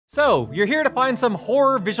So, you're here to find some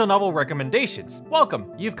horror visual novel recommendations.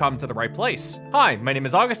 Welcome, you've come to the right place. Hi, my name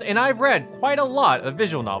is August, and I've read quite a lot of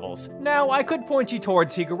visual novels. Now, I could point you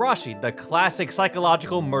towards Higurashi, the classic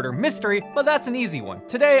psychological murder mystery, but that's an easy one.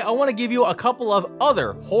 Today, I want to give you a couple of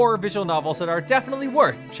other horror visual novels that are definitely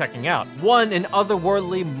worth checking out. One an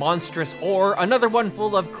otherworldly, monstrous horror, another one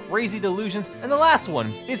full of crazy delusions, and the last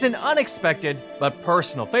one is an unexpected but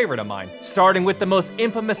personal favorite of mine. Starting with the most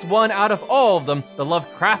infamous one out of all of them, the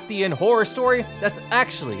Lovecraftian horror story that's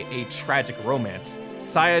actually a tragic romance.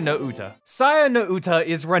 Saya no Uta. Saya no Uta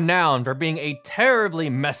is renowned for being a terribly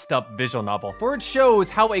messed up visual novel, for it shows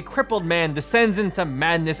how a crippled man descends into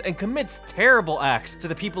madness and commits terrible acts to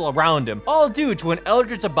the people around him, all due to an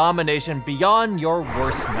eldritch abomination beyond your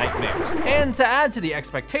worst nightmares. And to add to the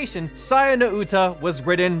expectation, Saya no Uta was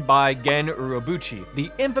written by Gen Urobuchi, the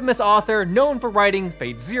infamous author known for writing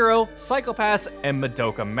Fate Zero, Psychopaths, and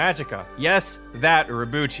Madoka Magica. Yes, that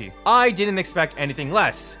Urobuchi. I didn't expect anything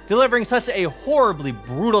less, delivering such a horribly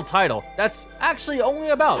brutal title that's actually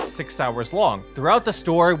only about 6 hours long. Throughout the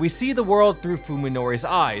story, we see the world through Fuminori's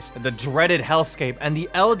eyes, the dreaded hellscape and the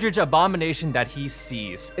eldritch abomination that he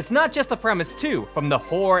sees. It's not just the premise too. From the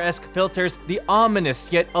horror-esque filters, the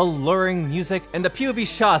ominous yet alluring music, and the POV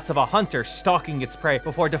shots of a hunter stalking its prey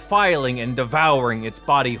before defiling and devouring its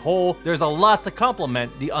body whole, there's a lot to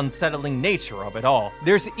complement the unsettling nature of it all.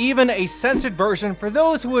 There's even a censored version for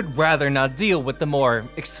those who would rather not deal with the more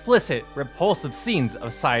explicit, repulsive scenes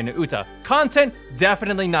of Saya no Uta. Content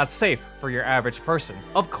definitely not safe for your average person.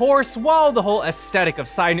 Of course, while the whole aesthetic of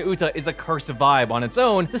Saya no Uta is a cursed vibe on its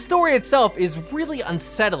own, the story itself is really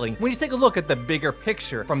unsettling when you take a look at the bigger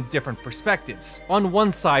picture from different perspectives. On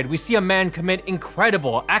one side, we see a man commit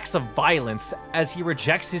incredible acts of violence as he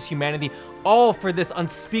rejects his humanity, all for this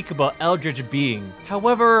unspeakable eldritch being.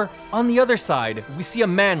 However, on the other side, we see a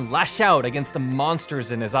man lash out against the monsters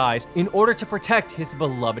in his eyes in order to protect his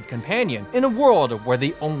beloved companion, in a world where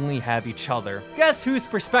they only have each other. Guess whose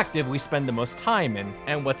perspective we spend the most time in?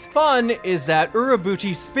 And what's fun is that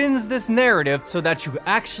Urobuchi spins this narrative so that you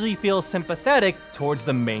actually feel sympathetic towards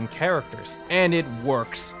the main characters. And it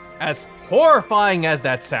works. As horrifying as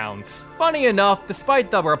that sounds. Funny enough, despite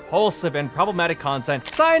the repulsive and problematic content,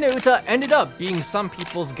 Saya no Uta ended up being some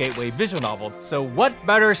people's gateway visual novel. So what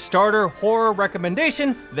better starter horror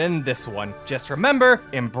recommendation than this one? Just remember,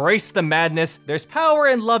 embrace the madness, there's power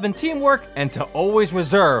in love and teamwork, and to always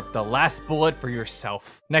reserve the last bullet for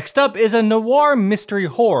yourself. Next up is a noir mystery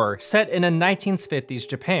horror set in a 1950s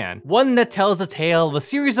Japan. One that tells the tale of a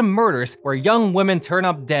series of murders where young women turn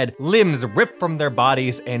up dead, limbs ripped from their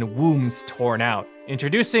bodies, and wombs torn out.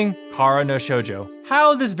 Introducing Kara no Shoujo.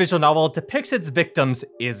 How this visual novel depicts its victims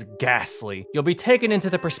is ghastly. You'll be taken into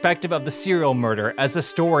the perspective of the serial murderer as the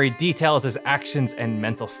story details his actions and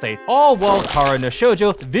mental state, all while Kara no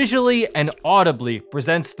Shoujo visually and audibly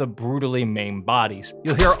presents the brutally maimed bodies.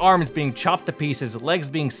 You'll hear arms being chopped to pieces, legs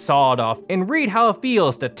being sawed off, and read how it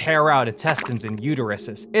feels to tear out intestines and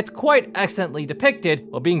uteruses. It's quite excellently depicted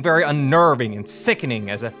while being very unnerving and sickening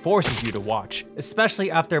as it forces you to watch,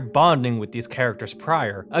 especially after bonding with these characters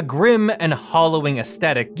prior. A grim and hollowing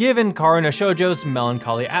aesthetic given Kara no Shoujo's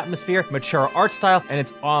melancholy atmosphere, mature art style, and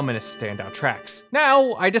its ominous standout tracks.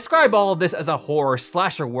 Now, I describe all of this as a horror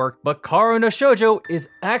slasher work, but Kara no Shoujo is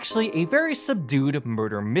actually a very subdued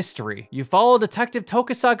murder mystery. You follow Detective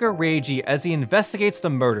Tokusaga Reiji as he investigates the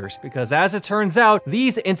murders, because as it turns out,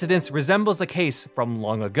 these incidents resembles a case from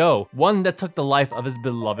long ago, one that took the life of his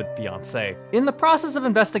beloved fiancée. In the process of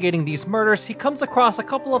investigating these murders, he comes across a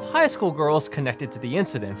couple of high school girls connected to the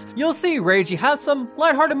incidents. You'll see Reiji have some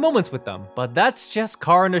lighthearted moments with them, but that's just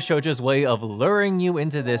Kara no Shoujo's way of luring you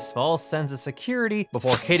into this false sense of security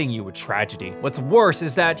before hitting you with tragedy. What's worse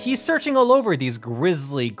is that he's searching all over these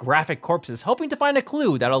grisly, graphic corpses hoping to find a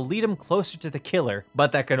clue that'll lead him closer to the killer,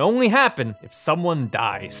 but that can only happen if someone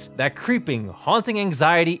dies. That creeping, haunting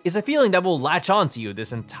anxiety is a feeling that will latch onto you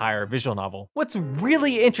this entire visual novel. What's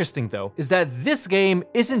really interesting though is that this game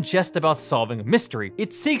isn't just about solving a mystery.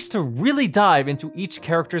 It seeks to really dive into each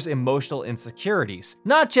character's emotional insecurities.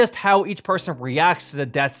 Not just how each person reacts to the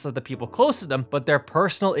deaths of the people close to them, but their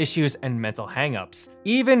personal issues and mental hangups.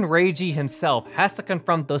 Even Reiji himself has to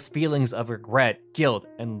confront those feelings of regret, guilt,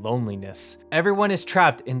 and loneliness. Everyone is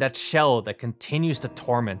trapped in that shell that continues to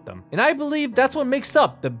torment them. And I believe that's what makes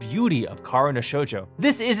up the beauty of Kara no Shoujo.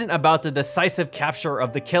 This isn't about the decisive capture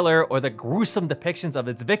of the killer or the gruesome depictions of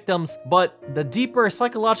its victims, but the deeper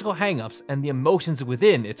psychological hangups and the emotions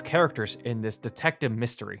within its characters in this detective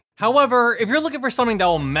mystery. However, if you're you're looking for something that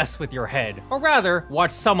will mess with your head, or rather,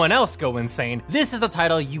 watch someone else go insane, this is the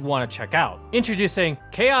title you want to check out. Introducing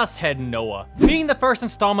Chaos Head Noah. Being the first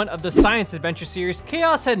installment of the science adventure series,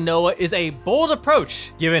 Chaos Head Noah is a bold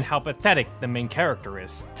approach, given how pathetic the main character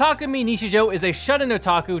is. Takumi Nishijo is a shut-in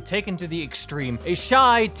otaku taken to the extreme, a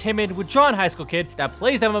shy, timid, withdrawn high school kid that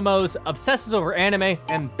plays MMOs, obsesses over anime,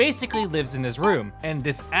 and basically lives in his room. And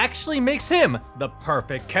this actually makes him the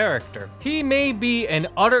perfect character. He may be an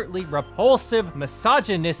utterly repulsive,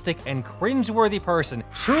 misogynistic, and cringeworthy person,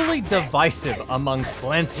 truly divisive among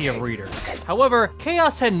plenty of readers. However,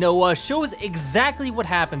 Chaos Head Noah shows exactly what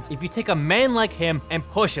happens if you take a man like him and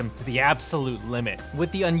push him to the absolute limit.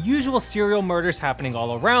 With the unusual serial murders happening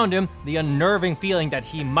all around him, the unnerving feeling that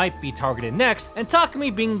he might be targeted next, and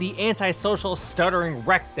Takumi being the antisocial, stuttering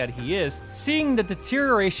wreck that he is, seeing the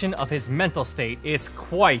deterioration of his mental state is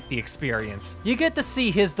quite the experience. You get to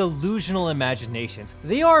see his delusional imaginations.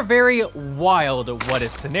 They are very wild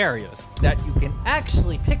what-if scenarios that you can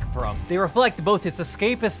actually pick from. They reflect both his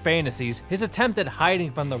escapist fantasies, his attempt at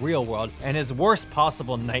hiding from the real world, and his worst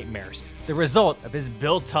possible nightmares, the result of his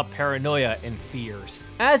built-up paranoia and fears.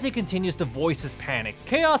 As he continues to voice his panic,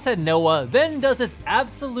 Chaos Head Noah then does its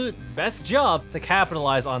absolute best job to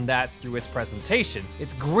capitalize on that through its presentation.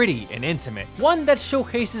 It's gritty and intimate, one that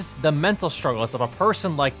showcases the mental struggles of a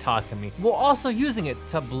person like Takumi, while also using it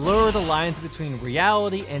to blur the lines between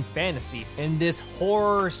reality and fantasy in this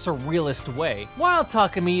horror surrealist way. While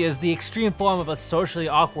Takumi is the extreme form of a socially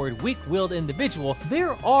awkward, weak-willed individual,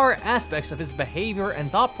 there are aspects of his behavior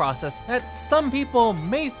and thought process that some people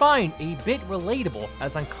may find a bit relatable,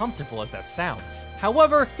 as uncomfortable as that sounds.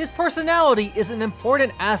 However, his personality is an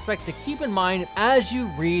important aspect to keep in mind as you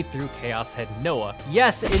read through Chaos Head Noah.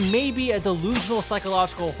 Yes, it may be a delusional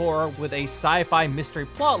psychological horror with a sci-fi mystery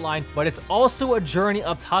plotline, but it's also a journey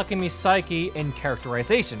of Takumi's psyche and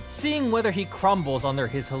characterization, seeing whether he crumbles under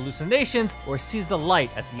his hallucinations or sees the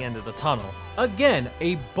light at the end of the tunnel. Again,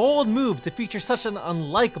 a bold move to feature such an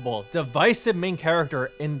unlikable, divisive main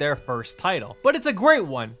character in their first title, but it's a great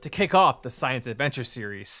one to kick off the science adventure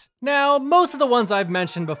series. Now, most of the ones I've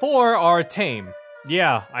mentioned before are tame.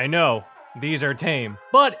 Yeah, I know, these are tame.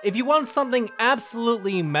 But if you want something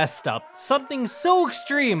absolutely messed up, something so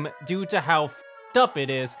extreme due to how f***ed up it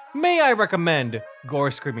is, may I recommend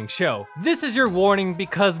Gore Screaming Show. This is your warning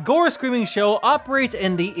because Gore Screaming Show operates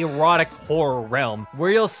in the erotic horror realm,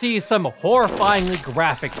 where you'll see some horrifyingly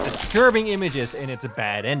graphic, disturbing images in its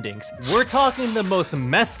bad endings. We're talking the most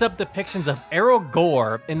messed up depictions of ero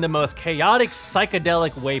gore in the most chaotic,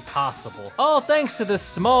 psychedelic way possible. All thanks to this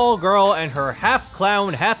small girl and her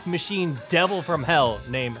half-clown, half-machine devil from hell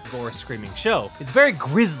named Gore Screaming Show. It's very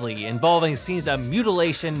grisly, involving scenes of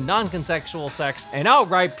mutilation, non-consensual sex, and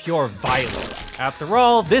outright pure violence. After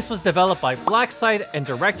all, this was developed by Blackside and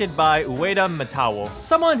directed by Ueda Matao,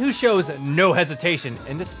 someone who shows no hesitation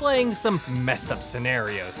in displaying some messed up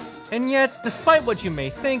scenarios. And yet, despite what you may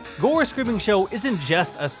think, Gore Screaming Show isn't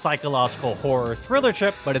just a psychological horror thriller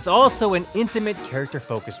trip, but it's also an intimate,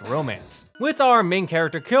 character-focused romance. With our main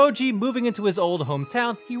character Kyoji moving into his old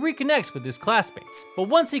hometown, he reconnects with his classmates. But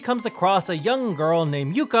once he comes across a young girl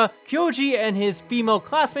named Yuka, Kyoji and his female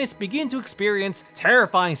classmates begin to experience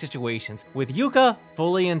terrifying situations, with Yuka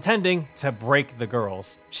fully intending to break the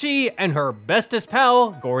girls. She and her bestest pal,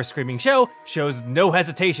 Gore Screaming Show, shows no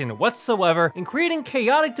hesitation whatsoever in creating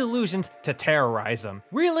chaotic delusions to terrorize them.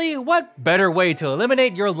 Really, what better way to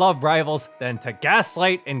eliminate your love rivals than to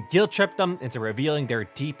gaslight and guilt trip them into revealing their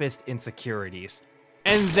deepest insecurities?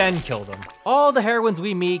 And then kill them. All the heroines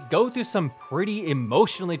we meet go through some pretty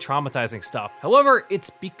emotionally traumatizing stuff. However, it's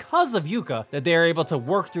because of Yuka that they are able to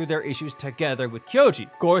work through their issues together with Kyoji.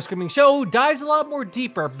 Gore Screaming Show dives a lot more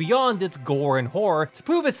deeper beyond its gore and horror to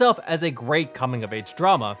prove itself as a great coming-of-age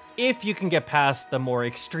drama, if you can get past the more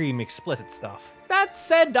extreme explicit stuff. That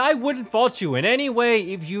said, I wouldn't fault you in any way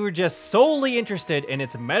if you were just solely interested in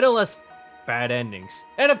its metal as bad endings.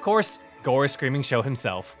 And of course, Gore Screaming Show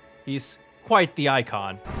himself. He's quite the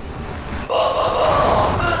icon.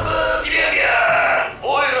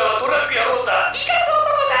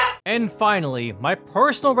 And finally, my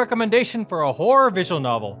personal recommendation for a horror visual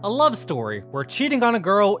novel, a love story where cheating on a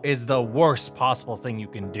girl is the worst possible thing you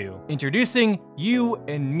can do. Introducing You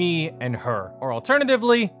and Me and Her, or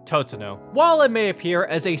alternatively, Totino. While it may appear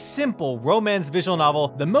as a simple romance visual novel,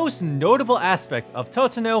 the most notable aspect of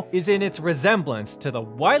Totino is in its resemblance to the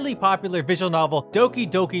widely popular visual novel Doki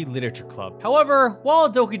Doki Literature Club. However, while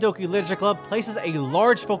Doki Doki Literature Club places a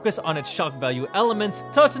large focus on its shock value elements,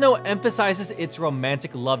 Totino emphasizes its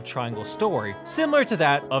romantic love triangle triangle story, similar to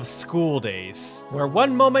that of school days, where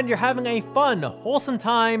one moment you're having a fun, wholesome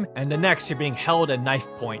time, and the next you're being held at knife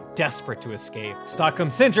point, desperate to escape.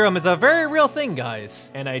 Stockholm Syndrome is a very real thing,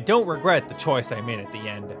 guys, and I don't regret the choice I made at the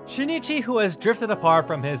end. Shinichi, who has drifted apart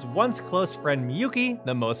from his once close friend Miyuki,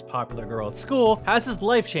 the most popular girl at school, has his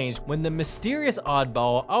life changed when the mysterious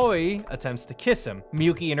oddball Aoi attempts to kiss him.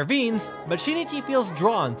 Miyuki intervenes, but Shinichi feels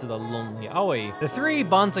drawn to the lonely Aoi. The three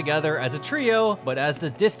bond together as a trio, but as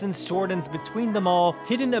the distance shortens between them all,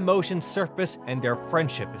 hidden emotions surface and their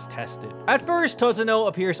friendship is tested. At first, Totsuno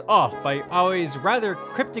appears off by Aoi's rather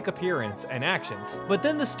cryptic appearance and actions, but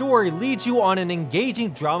then the story leads you on an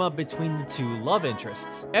engaging drama between the two love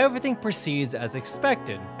interests. Everything proceeds as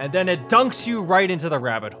expected, and then it dunks you right into the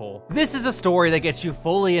rabbit hole. This is a story that gets you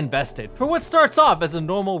fully invested, for what starts off as a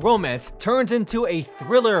normal romance turns into a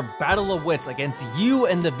thriller battle of wits against you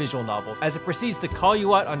and the visual novel, as it proceeds to call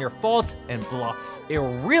you out on your faults and bluffs. It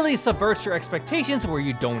really subverts your expectations where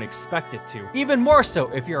you don't expect it to, even more so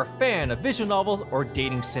if you're a fan of visual novels or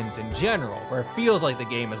dating sims in general, where it feels like the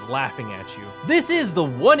game is laughing at you. This is the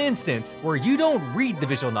one instance where you don't read the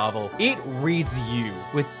visual novel, it reads you.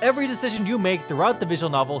 With every decision you make throughout the visual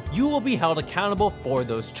novel, you will be held accountable for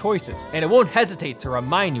those choices, and it won't hesitate to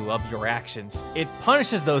remind you of your actions. It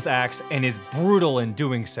punishes those acts and is brutal in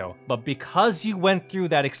doing so, but because you went through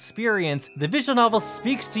that experience, the visual novel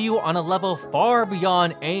speaks to you on a level far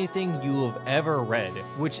beyond anything you have ever read,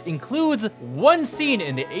 which includes one scene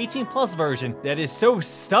in the 18+ version that is so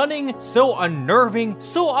stunning, so unnerving,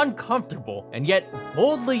 so uncomfortable, and yet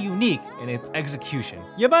boldly unique in its execution.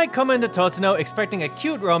 You might come into Totsuno expecting a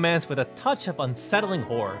cute romance with a touch of unsettling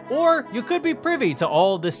horror, or you could be privy to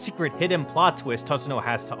all the secret hidden plot twists Totsuno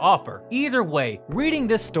has to offer. Either way, reading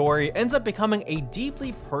this story ends up becoming a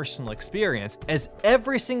deeply personal experience, as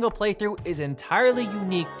every single playthrough is entirely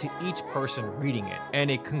unique to each person reading it, and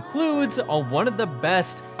it concludes on one of the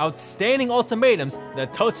best, outstanding ultimatums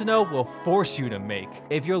that Totsuno will force you to make.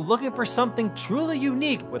 If you're looking for something truly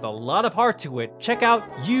unique with a lot of heart to it, check out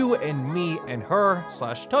You and Me and Her /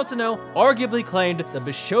 Totsuno, arguably claimed the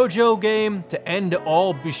Bishoujo game to end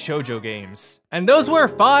all Bishoujo games. And those were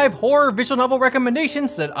 5 horror visual novel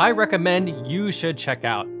recommendations that I recommend you should check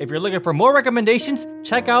out. If you're looking for more recommendations,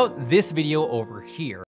 check out this video over here.